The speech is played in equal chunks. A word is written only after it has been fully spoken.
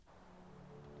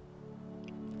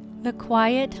The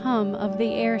quiet hum of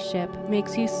the airship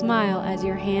makes you smile as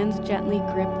your hands gently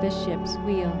grip the ship's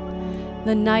wheel.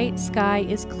 The night sky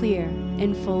is clear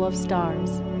and full of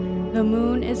stars. The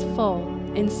moon is full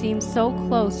and seems so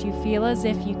close you feel as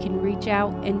if you can reach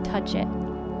out and touch it.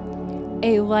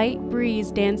 A light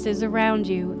breeze dances around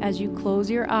you as you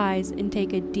close your eyes and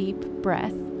take a deep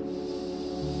breath.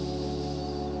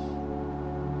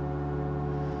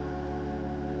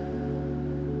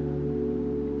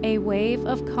 A wave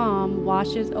of calm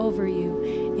washes over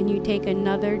you, and you take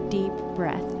another deep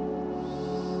breath.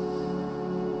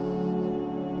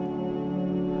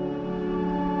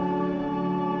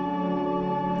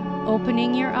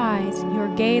 Opening your eyes,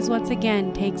 your gaze once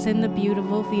again takes in the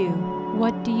beautiful view.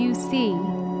 What do you see?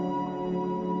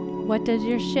 What does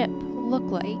your ship look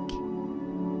like?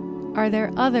 Are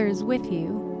there others with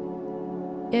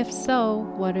you? If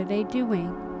so, what are they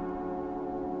doing?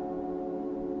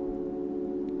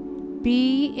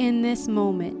 Be in this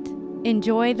moment.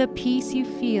 Enjoy the peace you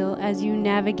feel as you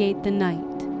navigate the night.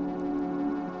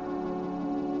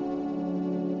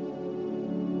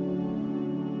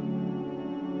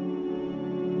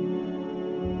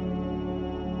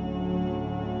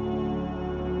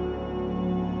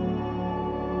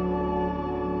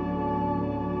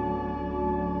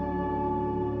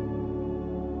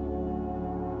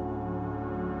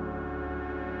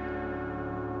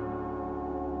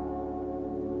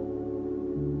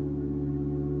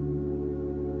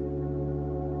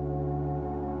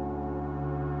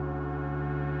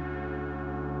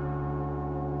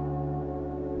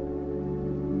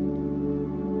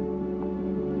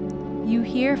 You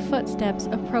hear footsteps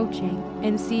approaching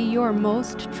and see your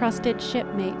most trusted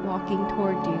shipmate walking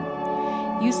toward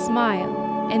you. You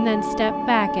smile and then step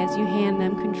back as you hand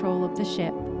them control of the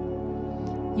ship.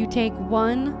 You take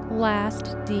one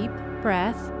last deep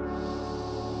breath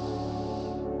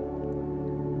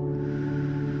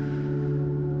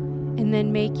and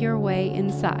then make your way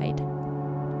inside.